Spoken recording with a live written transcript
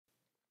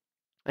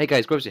Hey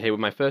guys, Grovesy here with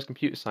my first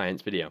computer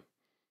science video.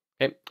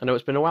 Okay, I know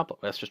it's been a while,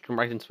 but let's just jump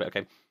right into it.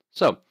 Okay,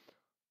 so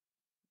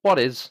what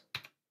is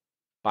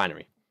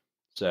binary?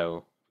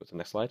 So go to the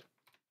next slide.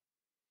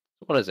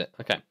 What is it?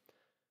 Okay,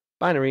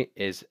 binary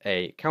is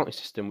a counting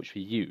system which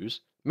we use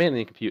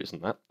mainly in computers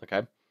and that.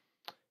 Okay,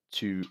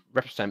 to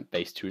represent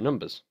base 2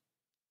 numbers.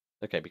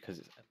 Okay, because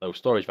it's a low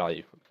storage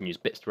value, we can use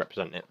bits to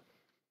represent it.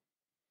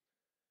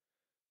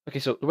 Okay,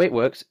 so the way it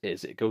works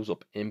is it goes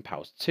up in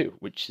powers 2,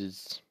 which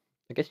is,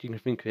 I guess you can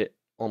think of it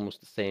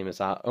almost the same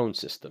as our own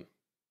system.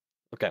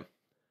 Okay,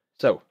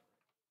 so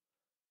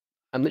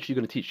I'm literally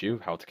going to teach you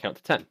how to count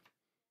to 10.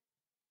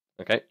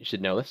 Okay, you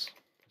should know this.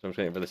 So I'm just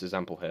going for this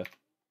example here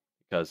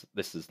because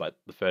this is like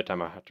the third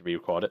time I have to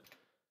re-record it.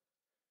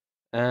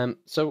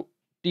 So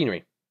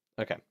denary.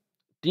 Okay,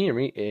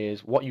 denary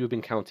is what you have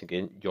been counting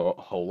in your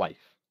whole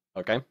life.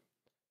 Okay,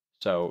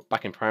 so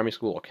back in primary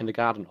school or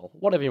kindergarten or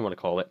whatever you want to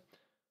call it,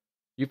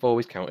 you've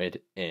always counted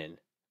in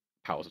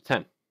powers of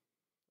 10.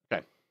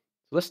 Okay,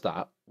 so let's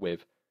start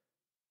with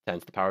 10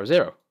 to the power of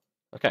 0.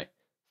 Okay,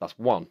 that's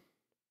 1.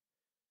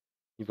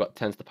 You've got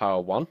 10 to the power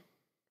of 1,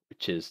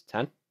 which is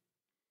 10.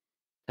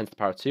 10 to the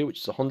power of 2, which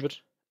is 100.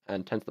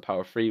 And 10 to the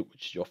power of 3,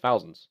 which is your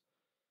thousands.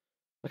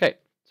 Okay,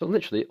 so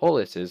literally all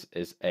this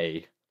is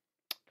a.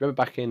 Remember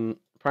back in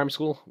primary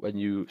school when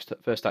you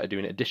first started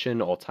doing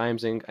addition or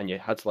timesing and you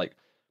had to like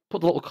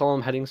put the little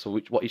column heading so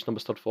what each number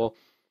stood for?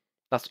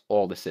 That's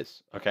all this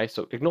is. Okay,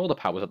 so ignore the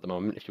powers at the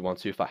moment if you want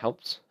to, if that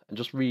helps, and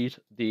just read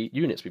the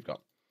units we've got.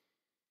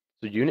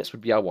 So units would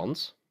be our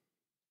ones,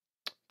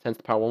 10 to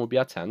the power 1 would be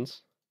our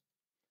tens,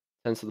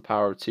 10 to the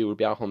power of 2 would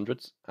be our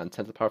hundreds, and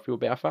 10 to the power of 3 would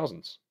be our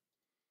thousands.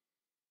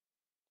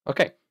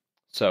 Okay,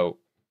 so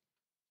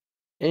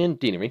in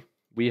denary,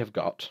 we have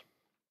got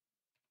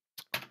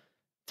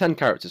 10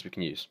 characters we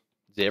can use.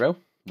 0,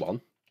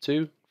 1,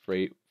 2,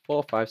 3,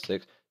 4, 5,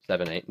 6,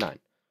 7, 8, 9. So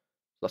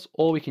that's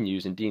all we can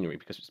use in denary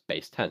because it's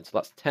base 10. So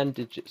that's 10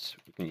 digits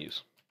we can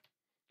use.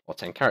 Or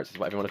 10 characters,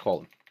 whatever you want to call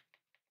them.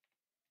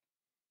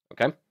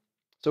 Okay?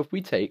 So if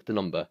we take the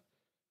number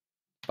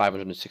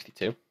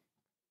 562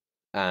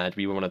 and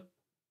we want to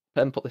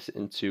then put this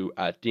into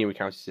a denary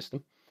counting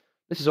system,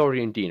 this is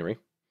already in denary,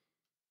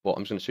 but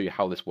I'm just going to show you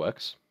how this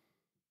works.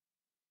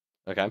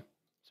 Okay?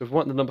 So if we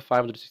want the number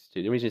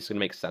 562, the reason it's going to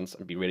make sense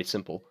and be really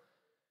simple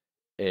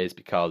is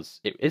because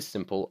it is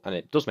simple and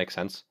it does make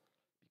sense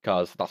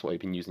because that's what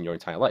you've been using your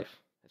entire life.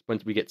 It's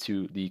when we get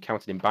to the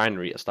counted in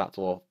binary, it starts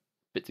all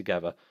fit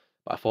together.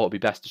 But I thought it'd be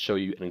best to show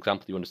you an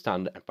example you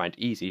understand and find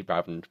easy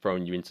rather than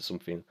throwing you into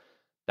something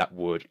that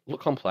would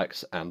look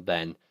complex and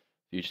then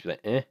you just be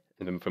like, and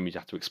then from you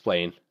have to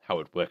explain how it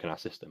would work in our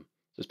system.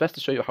 So it's best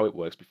to show you how it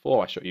works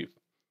before I show you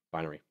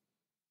binary.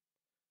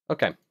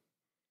 Okay,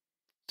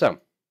 so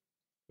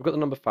we've got the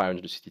number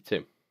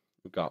 562.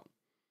 We've got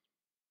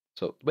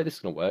So the way this is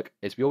going to work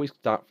is we always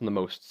start from the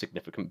most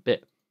significant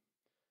bit.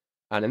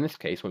 And in this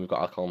case, when we've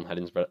got our column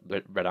headings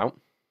read out,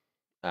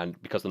 and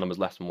because the number is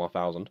less than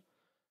 1000,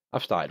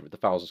 I've started with the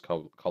thousands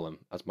column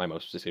as my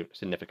most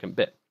significant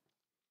bit.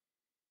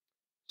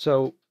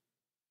 So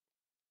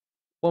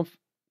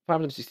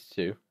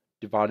 562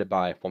 divided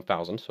by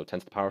 1000, so 10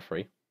 to the power of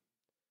 3,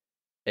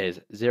 is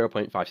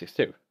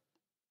 0.562.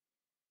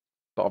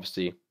 But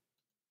obviously,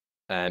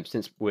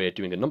 since we're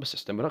doing a number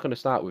system, we're not going to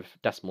start with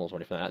decimals or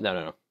anything like that.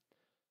 No.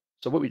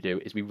 So what we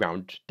do is we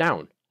round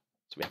down.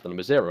 So we have the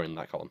number 0 in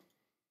that column.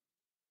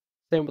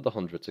 Same with the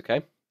hundreds,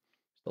 okay?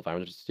 Still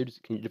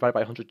 562. Can you divide by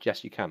 100?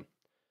 Yes, you can.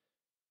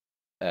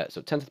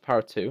 So 10 to the power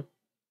of 2,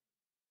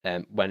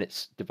 when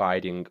it's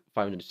dividing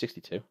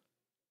 562,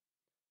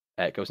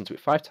 it goes into it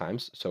 5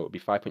 times, so it would be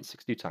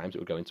 5.62 times it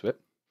would go into it.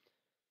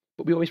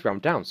 But we always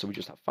round down, so we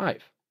just have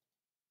 5.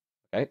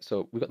 Okay,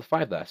 so we've got the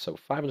 5 there, so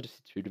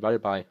 562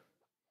 divided by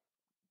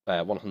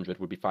 100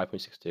 would be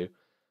 5.62,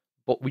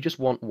 but we just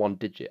want one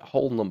digit, a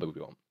whole number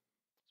we want.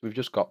 So we've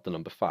just got the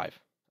number 5,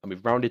 and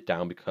we've rounded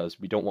down because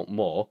we don't want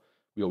more.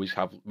 We always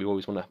want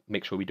to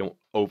make sure we don't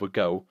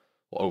overgo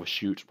or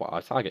overshoot what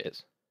our target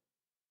is.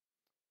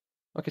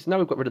 Okay, so now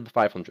we've got rid of the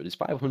 500. There's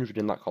 500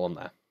 in that column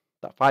there.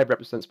 That 5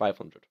 represents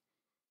 500.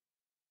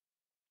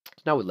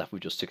 So now we're left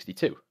with just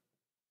 62.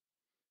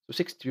 So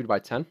 62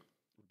 divided by 10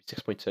 would be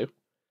 6.2.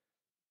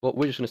 But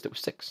we're just going to stick with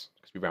 6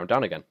 because we round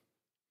down again.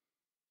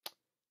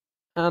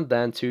 And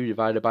then 2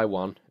 divided by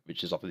 1,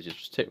 which is obviously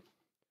just 2.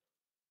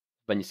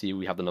 Then you see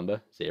we have the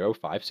number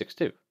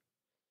 0562.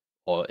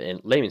 Or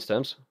in layman's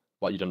terms,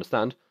 what you'd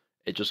understand,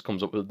 it just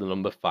comes up with the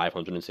number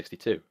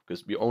 562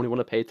 because we only want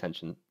to pay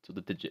attention to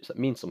the digits that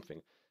mean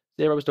something.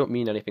 Zeros don't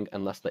mean anything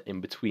unless they're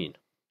in between.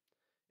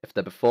 If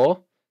they're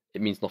before,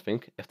 it means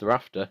nothing. If they're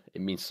after,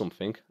 it means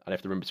something. And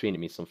if they're in between, it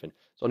means something.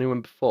 So only when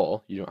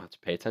before, you don't have to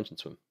pay attention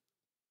to them.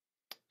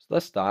 So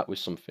let's start with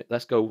something.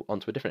 Let's go on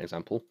to a different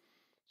example,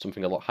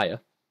 something a lot higher.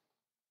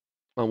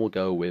 And we'll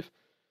go with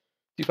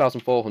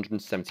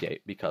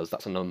 2,478 because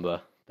that's a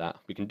number that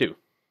we can do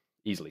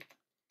easily.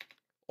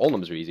 All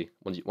numbers are easy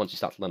once you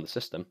start to learn the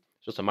system.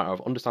 It's just a matter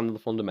of understanding the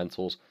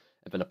fundamentals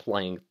and then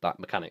applying that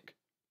mechanic.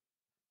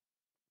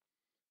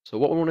 So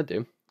what we want to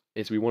do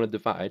is we want to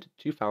divide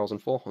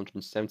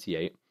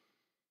 2,478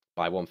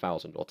 by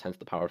 1000, or 10 to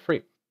the power of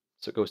 3.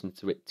 So it goes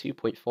into it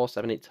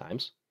 2.478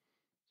 times.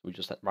 So we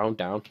just round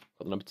down,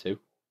 got the number 2.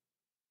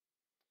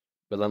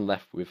 We're then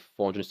left with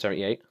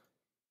 478.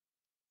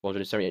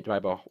 478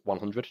 divided by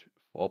 100,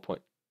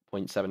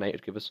 4.78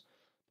 would give us,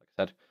 like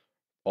I said,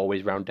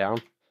 always round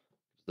down.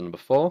 The number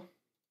 4. So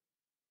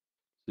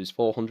there's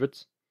 4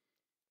 hundredths.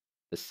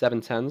 There's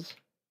 7 tens.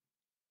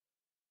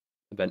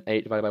 And then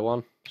 8 divided by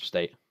 1, just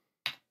 8.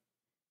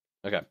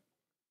 Okay.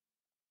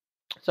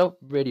 So,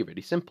 really,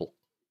 really simple.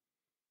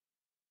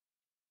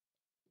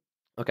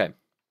 Okay.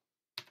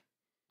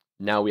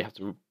 Now we have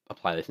to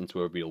apply this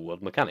into a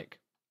real-world mechanic.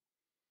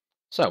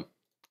 So,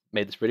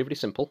 made this really, really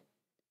simple.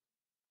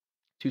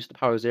 2 to the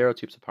power of 0,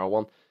 2 to the power of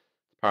 1, to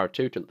the power of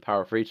 2, to the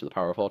power of 3, to the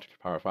power of 4, to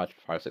the power of 5, to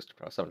the power of 6, to the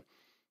power of 7.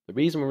 The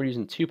reason we're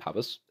using 2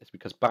 powers is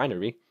because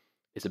binary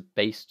is a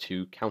base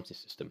 2 counting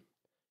system.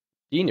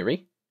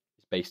 Denary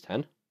is base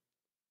 10.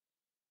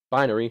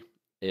 Binary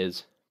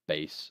is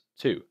base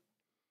 2.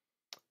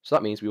 So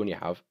that means we only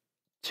have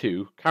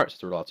 2 characters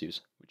to roll to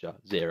use, which are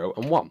 0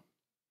 and 1.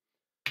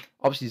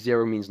 Obviously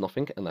 0 means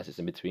nothing unless it's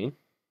in between.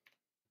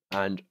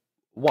 And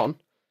 1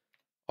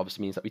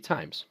 obviously means that we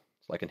times.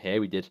 So like in here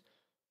we did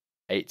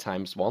 8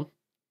 times 1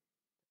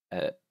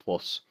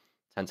 plus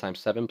 10 times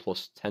 7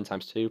 plus 10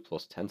 times 2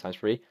 plus 10 times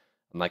 3.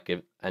 And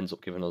that ends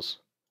up giving us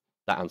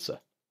that answer,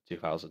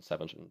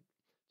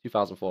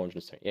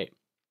 2,478. So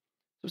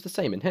it's the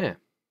same in here.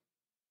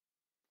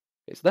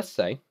 Okay, so let's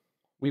say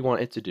we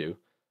wanted to do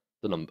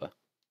the number,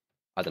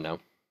 I don't know,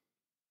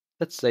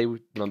 let's say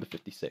number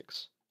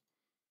 56.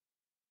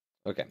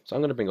 Okay, so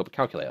I'm going to bring up a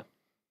calculator to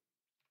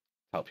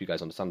help you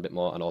guys understand a bit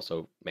more and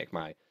also make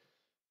my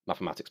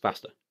mathematics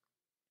faster.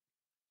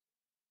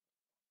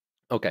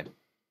 Okay,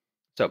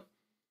 so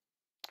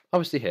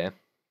obviously here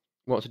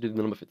we want to do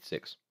the number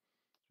 56.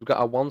 We've got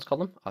our 1's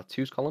column, our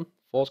 2's column,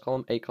 4's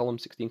column, 8 column,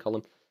 16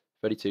 column,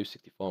 32,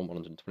 64, and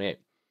 128,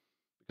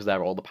 because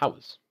they're all the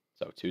powers.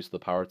 So 2 to the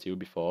power of 2 would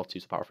be 4, 2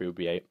 to the power of 3 would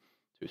be 8,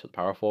 2 to the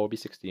power of 4 would be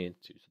 16,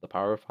 2 to the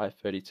power of 5,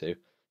 32, 2 to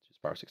the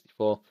power of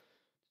 64, 2 to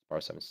the power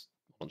of 7,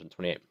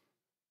 128.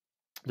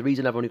 The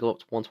reason I've only got up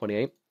to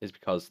 128 is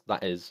because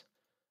that is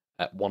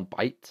 1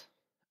 byte,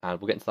 and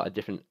we'll get into that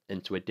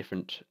into a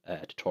different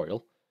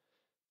tutorial.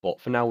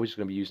 But for now, we're just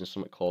going to be using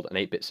something called an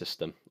 8-bit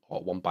system,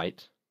 or 1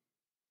 byte,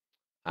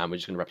 and we're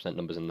just going to represent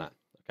numbers in that.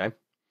 Okay.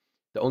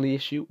 The only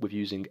issue with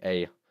using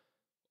a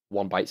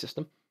 1 byte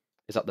system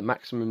is that the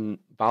maximum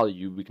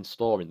value we can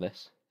store in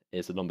this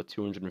is the number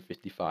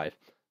 255.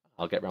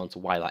 I'll get around to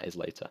why that is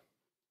later.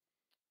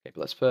 Okay, but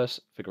let's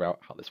first figure out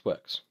how this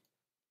works.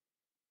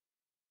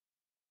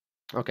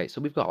 Okay,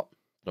 so we've got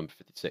number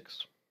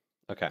 56.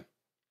 Okay,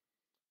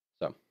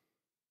 so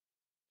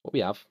what we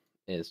have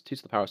is 2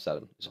 to the power of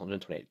 7 is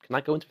 128. Can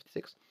that go into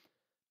 56?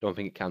 Don't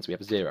think it can, so we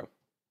have a 0.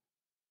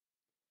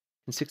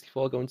 Can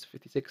 64 go into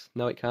 56?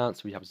 No, it can't,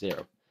 so we have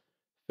 0.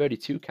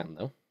 32 can,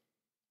 though.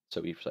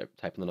 So we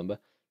type in the number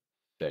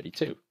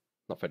 32.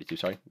 Not 32,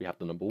 sorry. We have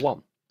the number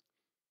 1,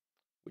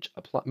 which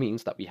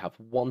means that we have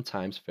 1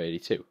 times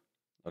 32.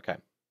 Okay. So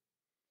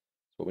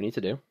what we need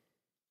to do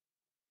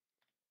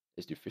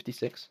is do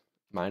 56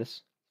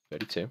 minus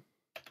 32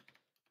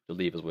 to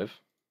leave us with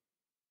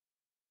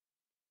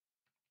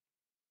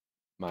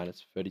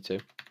minus 32,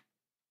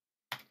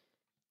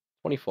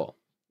 24.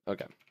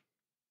 Okay.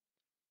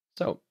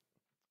 So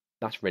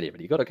that's really,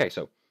 really good. Okay,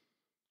 so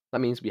that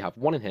means we have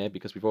 1 in here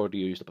because we've already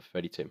used up a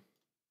 32.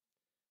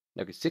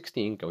 Now, could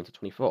 16 go into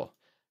 24?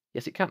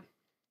 Yes, it can.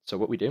 So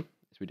what we do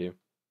is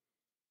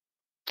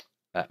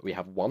we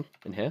have 1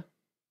 in here,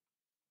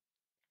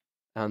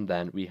 and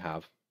then we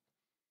have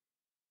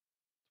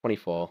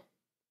 24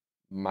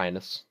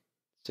 minus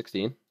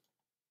 16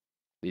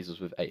 leaves us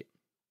with 8.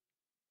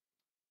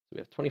 So we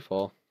have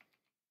 24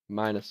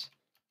 minus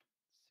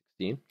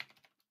 16,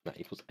 that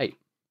equals 8.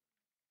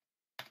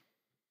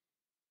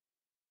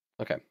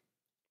 Okay,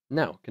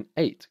 now can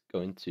 8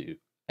 go into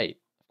 8?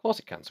 Of course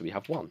it can, so we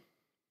have 1.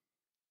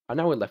 And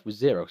now we're left with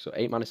 0, so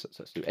 8 minus, so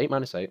let's do 8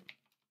 minus 8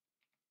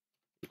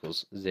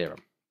 equals 0.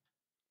 So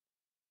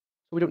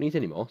we don't need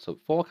any more, so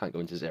 4 can't go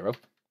into 0,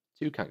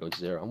 2 can't go into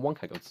 0, and 1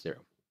 can't go into 0.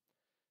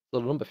 So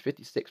the number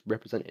 56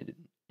 represented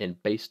in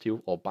base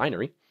 2 or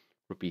binary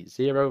would be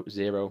 0,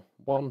 0,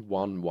 1,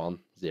 1, 1,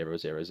 0,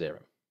 0, 0.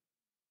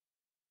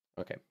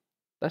 Okay,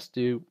 let's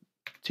do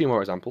 2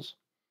 more examples.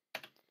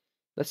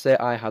 Let's say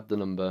I had the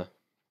number,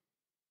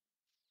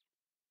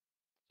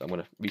 so I'm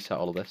going to reset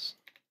all of this.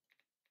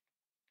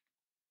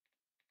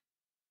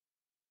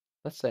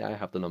 Let's say I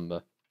have the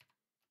number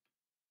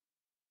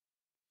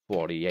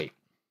 48.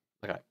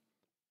 Okay,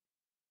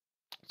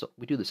 so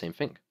we do the same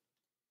thing.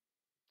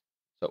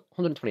 So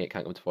 128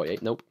 can't go into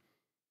 48, nope.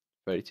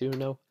 32,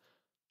 no.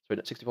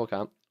 64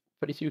 can't.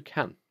 32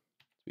 can. So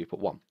we put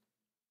 1.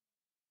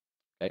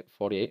 Okay,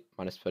 48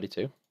 minus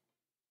 32.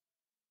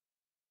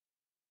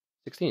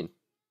 16.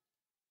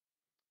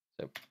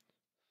 So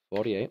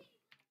 48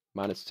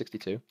 minus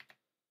 62.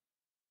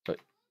 Sorry,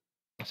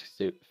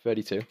 62,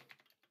 32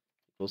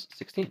 equals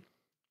 16.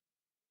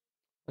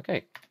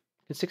 Okay,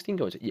 can 16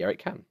 go into? Yeah, it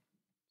can. So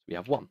we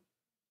have 1.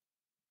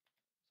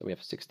 So we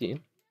have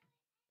 16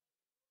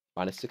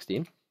 minus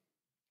 16,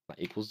 that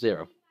equals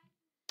 0.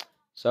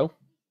 So,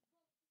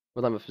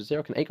 remember for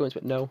 0, can 8 go into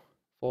it? No.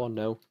 4,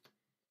 no.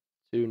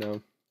 2, no.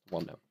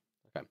 1, no.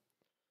 Okay.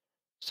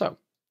 So,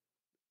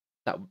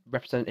 that would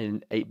represent in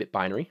an 8-bit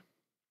binary.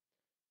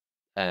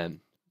 The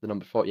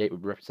number 48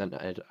 would represent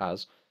it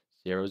as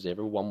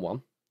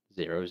 0011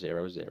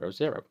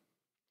 0000.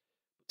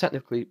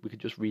 Technically, we could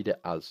just read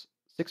it as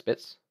 6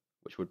 bits,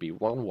 which would be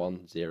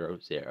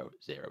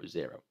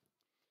 110000.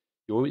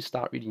 You always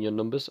start reading your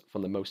numbers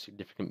from the most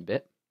significant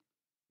bit,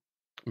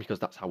 because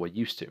that's how we're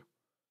used to.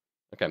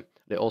 Okay,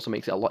 it also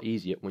makes it a lot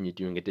easier when you're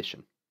doing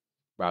addition,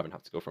 rather than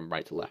have to go from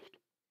right to left.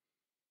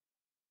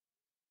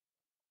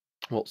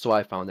 Well, so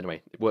I found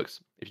anyway, it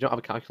works. If you don't have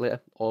a calculator,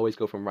 always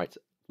go from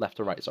left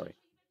to right, sorry.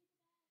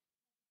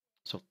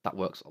 So that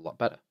works a lot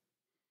better.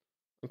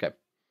 Okay,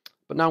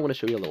 but now I'm going to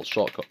show you a little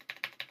shortcut.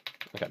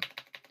 Okay,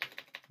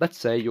 let's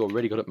say you're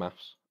really good at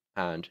maths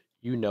and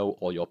you know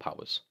all your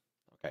powers.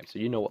 Okay, so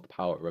you know what the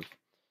power of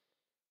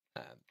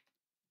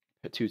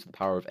 2 to the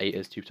power of 8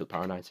 is, 2 to the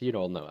power of 9, so you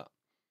all know that.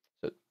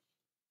 So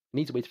an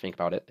easy way to think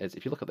about it is,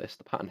 if you look at this,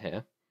 the pattern here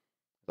is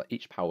that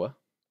each power,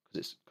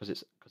 because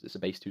it's a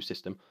base 2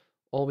 system,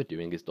 all we're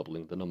doing is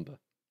doubling the number.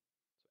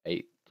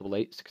 8, double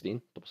 8,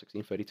 16, double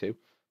 16, 32,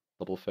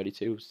 double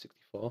 32,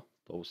 64,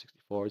 double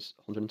 64 is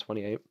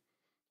 128,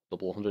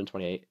 double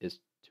 128 is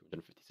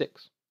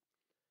 256.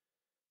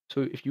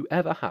 So if you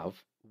ever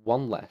have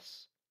one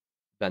less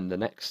than the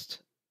next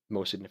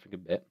most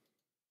significant bit,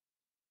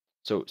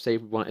 so say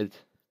we wanted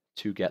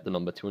to get the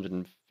number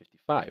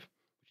 255, which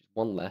is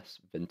one less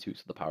than 2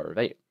 to the power of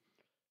 8.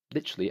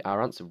 Literally,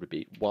 our answer would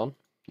be 1,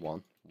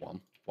 1,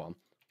 1, 1,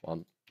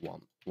 1,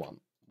 1, 1,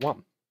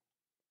 1.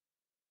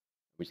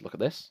 We just look at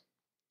this.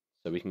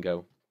 So we can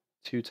go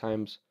 1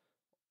 times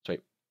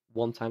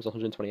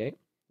 128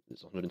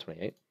 is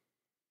 128,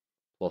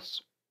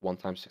 plus 1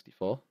 times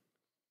 64,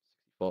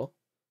 64,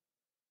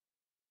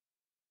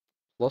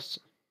 plus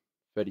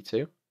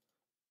 32,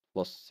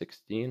 plus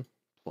 16,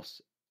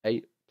 plus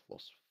 8,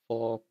 plus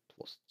 4,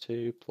 plus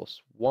 2,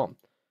 plus 1.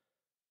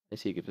 And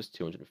so it gives us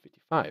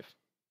 255. It's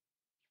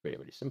really,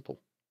 really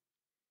simple.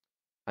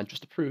 And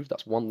just to prove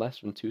that's 1 less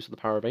than 2 to the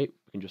power of 8,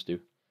 we can just do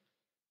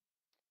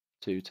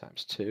 2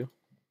 times 2.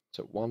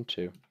 So 1,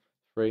 2,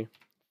 3,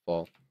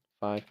 4,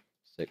 5,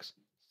 6,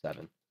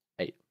 7,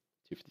 8.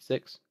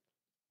 256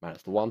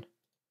 minus the 1,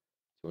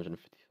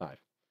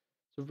 255.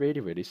 So really,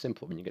 really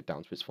simple when you get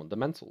down to its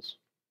fundamentals.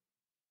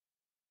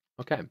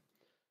 Okay,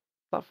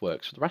 that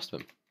works for the rest of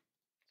them.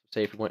 So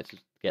say if we wanted to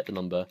get the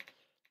number,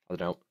 I don't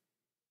know,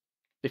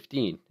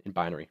 15 in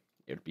binary,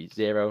 it would be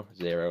 0,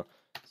 0,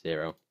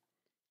 0.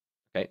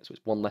 Okay, so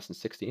it's 1 less than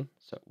 16,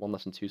 so 1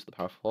 less than 2 to the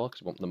power of 4,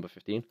 because we want the number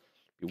 15,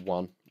 would be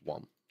 1,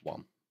 1,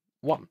 1,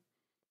 1.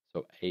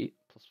 So 8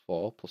 plus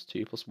 4 plus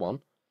 2 plus 1.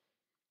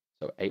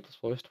 So 8 plus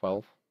 4 is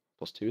 12,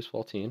 plus 2 is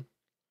 14, plus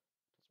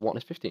 1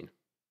 is 15.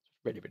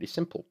 It's really, really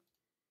simple.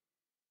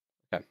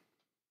 Okay.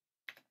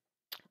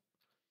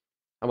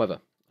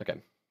 However,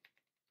 okay,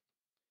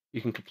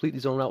 you can completely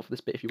zone out for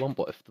this bit if you want,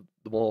 but if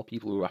the more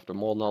people who are after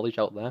more knowledge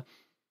out there,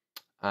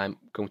 I'm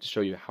going to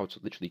show you how to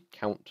literally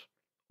count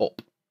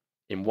up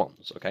in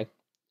ones, okay?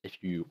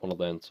 If you want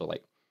to learn, so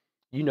like,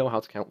 you know how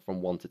to count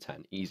from 1 to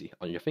 10, easy,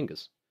 on your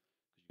fingers.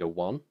 You go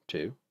 1,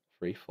 2,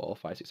 3, 4,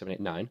 5, 6, 7, 8,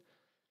 9, and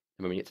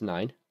when we get to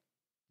 9,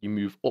 you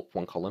move up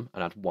one column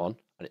and add 1,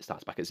 and it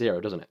starts back at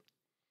 0, doesn't it?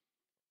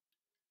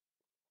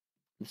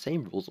 The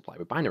same rules apply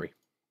with binary.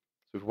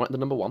 So if we want the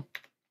number 1,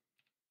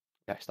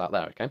 yeah, start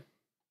there, okay?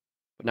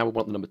 But now we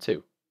want the number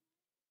 2,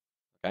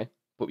 okay?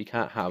 But we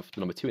can't have the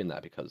number 2 in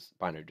there because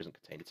binary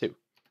doesn't contain a 2.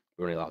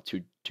 We're only allowed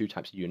two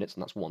types of units,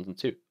 and that's 1s and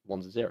 2,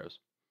 1s and 0s. So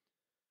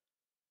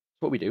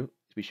what we do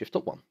is we shift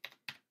up 1.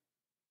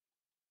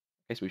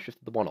 Okay, so we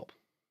shifted the 1 up.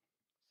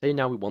 Say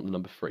now we want the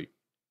number 3.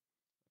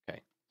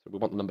 Okay, so we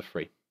want the number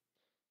 3.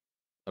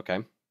 Okay,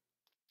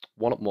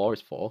 1 up more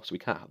is 4, so we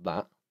can't have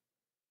that.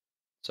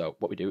 So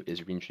what we do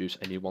is we introduce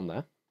a new 1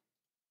 there.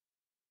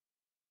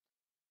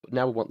 But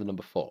now we want the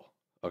number 4.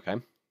 Okay,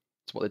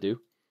 so what they do,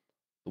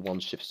 the 1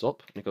 shifts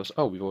up, and it goes,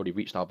 oh, we've already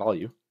reached our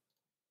value.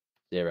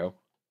 0,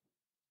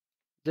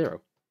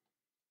 0.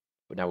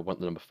 But now we want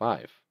the number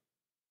 5.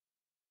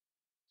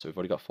 So we've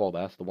already got 4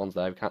 there, so the 1's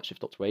there, we can't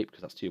shift up to 8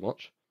 because that's too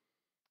much.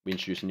 We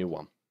introduce a new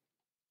 1.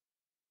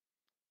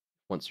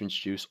 Once we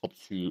introduce up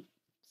to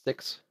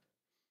 6,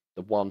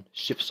 the 1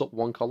 shifts up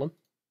 1 column,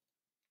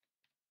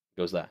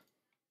 goes there.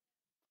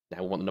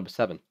 Now we want the number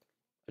 7,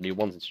 a new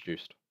 1's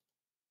introduced.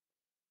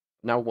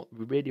 Now we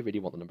really, really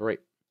want the number 8.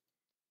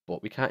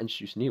 But we can't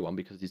introduce a new one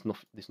because there's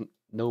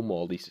no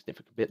more least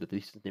significant bit. The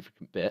least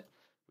significant bit,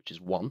 which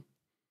is 1,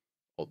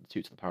 or the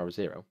 2 to the power of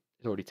 0,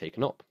 is already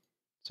taken up.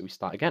 So we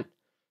start again. So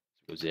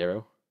we go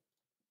 0,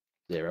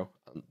 0,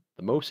 and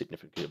the most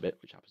significant bit,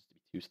 which happens to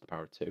be 2 to the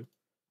power of 2,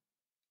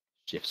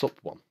 shifts up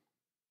 1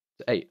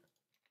 to 8.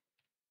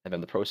 And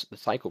then the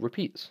cycle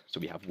repeats. So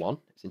we have 1,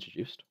 it's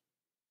introduced.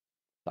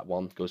 That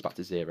 1 goes back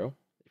to 0.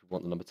 If we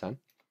want the number 10,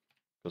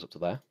 goes up to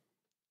there.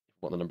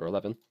 If we want the number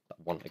 11, that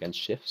 1 again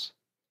shifts.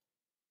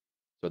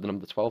 So the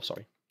number 12,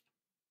 sorry,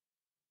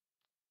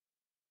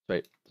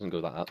 Wait, doesn't go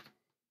like that.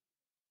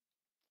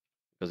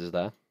 Because it's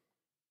there.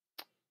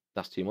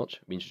 That's too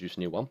much. We introduce a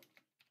new one.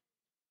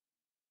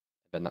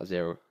 Then that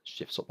 0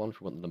 shifts up one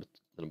if we want the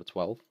number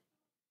 12.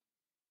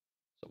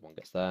 So 1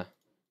 gets there.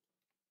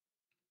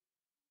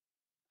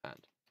 And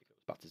it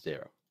goes back to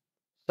 0.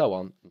 So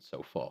on and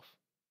so forth.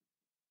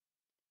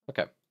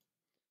 Okay.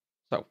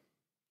 So,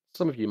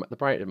 some of you, the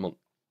brighter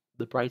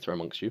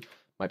amongst you,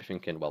 might be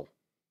thinking, well,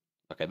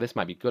 okay, this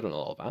might be good and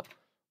all of that,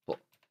 but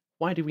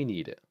why do we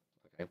need it?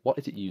 Okay, what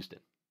is it used in?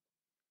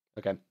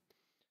 Okay.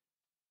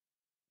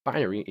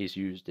 Binary is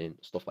used in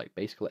stuff like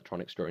basic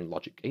electronics during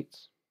logic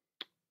gates,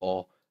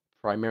 or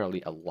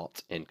primarily a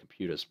lot in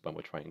computers when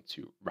we're trying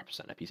to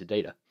represent a piece of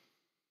data.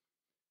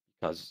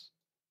 Because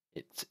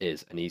it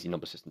is an easy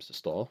number system to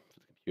store for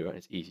the computer, and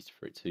it's easy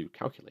for it to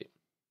calculate.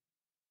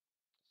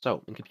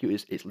 So, in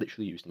computers, it's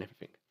literally used in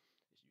everything.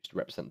 It's used to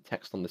represent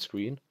text on the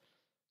screen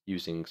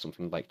using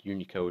something like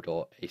Unicode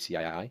or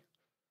ACII,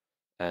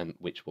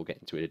 which we'll get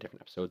into in a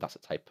different episode. That's a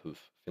type of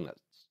thing that's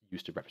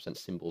used to represent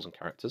symbols and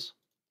characters.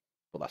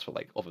 But that's for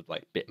like other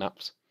like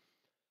bitmaps.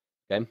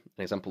 Okay,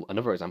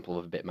 another example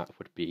of a bitmap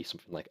would be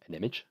something like an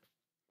image,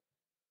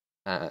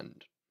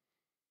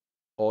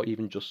 or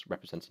even just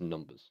representing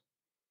numbers.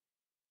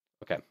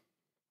 Okay,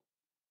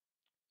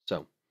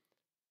 so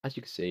as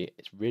you can see,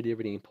 it's really,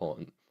 really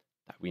important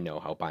that we know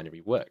how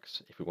binary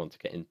works if we want to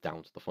get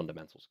down to the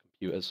fundamentals of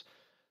computers,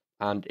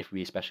 and if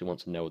we especially want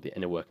to know the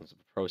inner workings of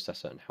a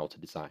processor and how to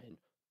design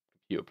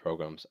computer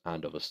programs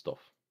and other stuff.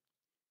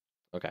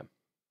 Okay.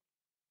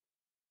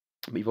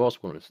 But you've also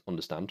got to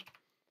understand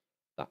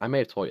that I may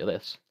have taught you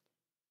this,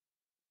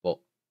 but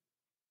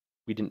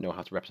we didn't know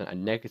how to represent a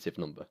negative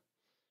number.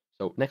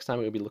 So next time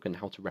we'll be looking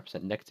at how to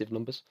represent negative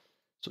numbers,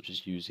 such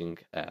as using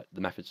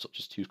the methods such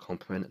as 2's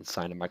complement and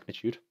sign of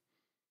magnitude.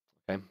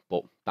 Okay,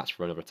 but that's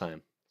for another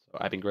time. So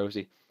I've been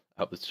Grosy.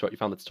 I hope you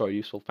found the tutorial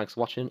useful. Thanks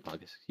for watching. I'll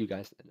see you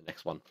guys in the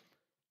next one.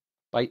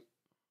 Bye.